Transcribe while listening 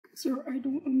Sir, I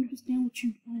don't understand what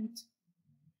you want.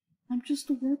 I'm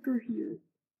just a worker here.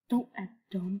 Don't act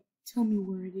dumb. Tell me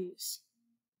where it is.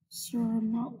 Sir,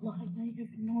 I'm not lying. I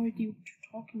have no idea what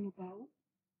you're talking about.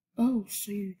 Oh,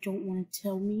 so you don't want to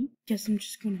tell me? Guess I'm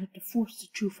just gonna have to force the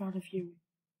truth out of you.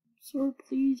 Sir,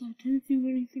 please, I didn't do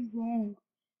anything wrong.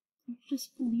 Please just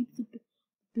leave the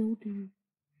building.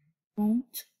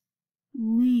 Won't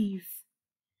leave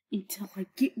until I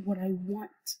get what I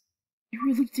want. I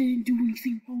really didn't do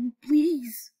anything wrong,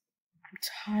 please. I'm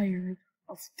tired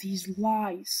of these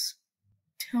lies.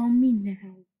 Tell me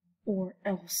now, or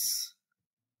else.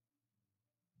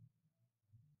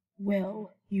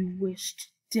 Well, you wished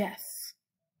death.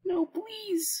 No,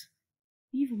 please.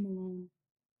 Leave him alone,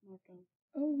 Marco.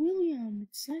 Oh, William,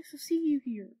 it's nice to see you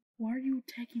here. Why are you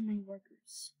attacking my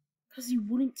workers? 'Cause he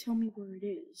wouldn't tell me where it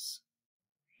is.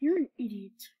 You're an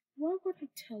idiot. Why would I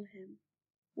tell him?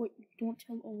 What, you don't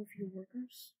tell all of your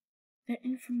workers? That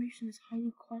information is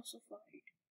highly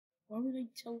classified. Why would I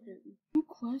tell him? You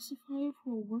classify it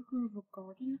for a worker of a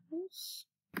garden house?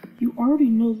 You already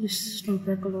know this isn't a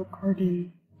regular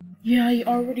garden. Yeah, I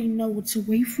already know it's a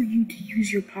way for you to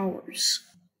use your powers.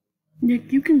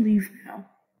 Nick, you can leave now.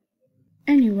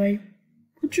 Anyway,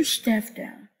 put your staff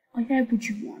down. I had what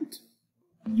you want.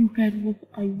 You had what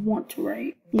I want,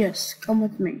 right? Yes, come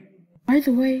with me. By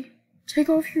the way, take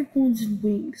off your horns and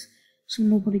wings so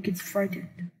nobody gets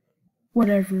frightened.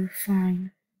 Whatever,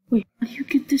 fine. Wait, how do you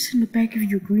get this in the back of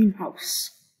your greenhouse?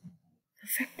 The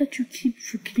fact that you keep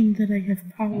forgetting that I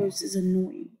have powers is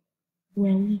annoying.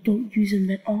 Well, you don't use them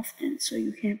that often, so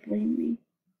you can't blame me.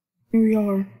 Here we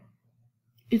are.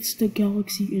 It's the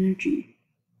galaxy energy.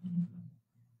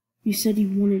 You said you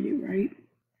wanted it, right?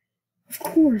 Of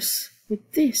course,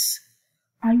 with this,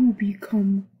 I will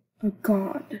become a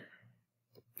god.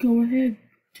 Go ahead,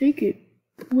 take it.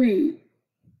 Wait.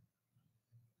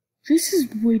 This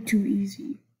is way too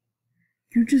easy.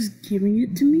 You're just giving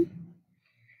it to me?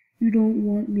 You don't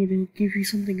want me to give you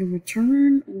something in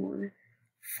return, or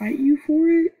fight you for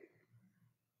it?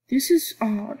 This is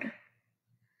odd.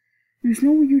 There's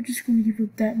no way you're just going to give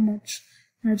up that much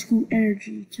magical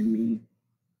energy to me.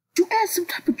 Did you add some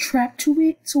type of trap to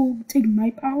it so it would take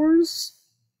my powers?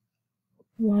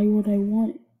 Why would I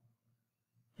want it?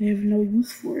 I have no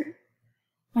use for it.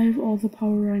 I have all the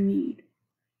power I need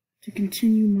to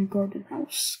continue my garden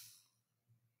house.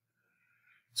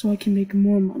 So I can make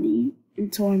more money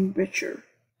until I'm richer.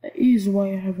 That is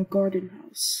why I have a garden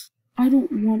house. I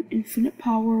don't want infinite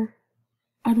power.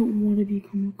 I don't want to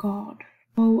become a god.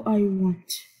 All I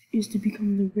want is to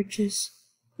become the richest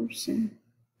person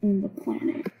on the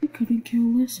planet. I couldn't care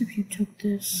less if you took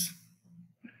this.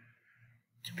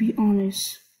 To be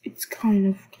honest, it's kind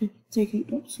of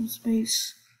taking up some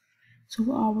space.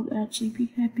 So I would actually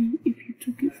be happy if you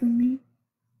took it from me.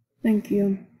 Thank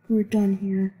you. We're done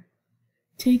here.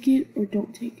 Take it or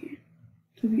don't take it.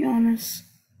 To be honest,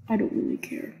 I don't really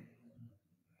care.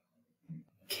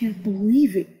 Can't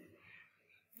believe it.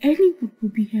 Anyone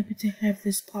would be happy to have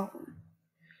this power.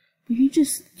 But he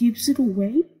just gives it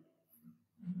away?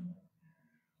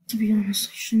 To be honest,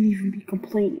 I shouldn't even be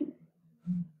complaining.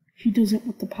 He doesn't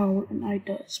want the power and I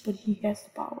does, but he has the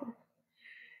power.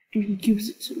 And he gives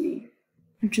it to me.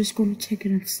 I'm just going to take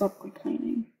it and stop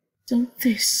complaining. So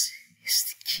this is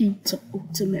the key to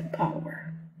ultimate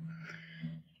power.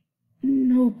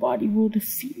 Nobody will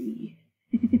defeat me.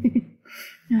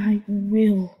 I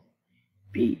will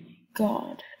be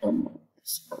God among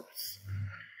this earth.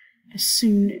 As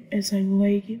soon as I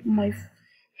lay my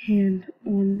hand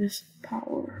on this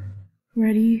power.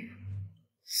 Ready,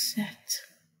 set,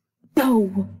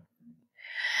 go!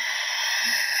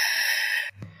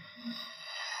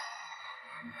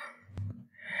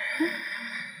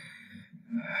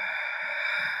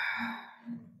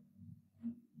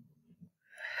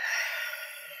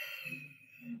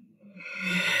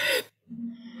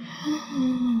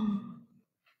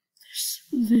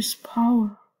 This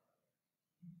power,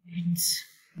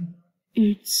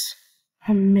 it's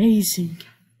amazing. I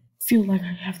feel like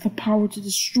I have the power to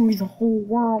destroy the whole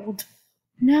world.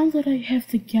 Now that I have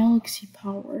the galaxy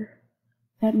power,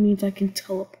 that means I can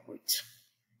teleport.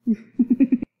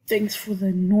 Thanks for the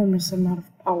enormous amount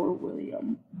of power,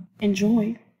 William.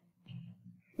 Enjoy.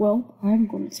 Well, I'm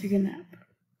going to take a nap.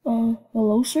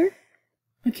 Hello, sir?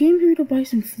 I came here to buy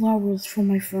some flowers for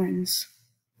my friends.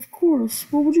 Of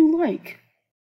course, what would you like?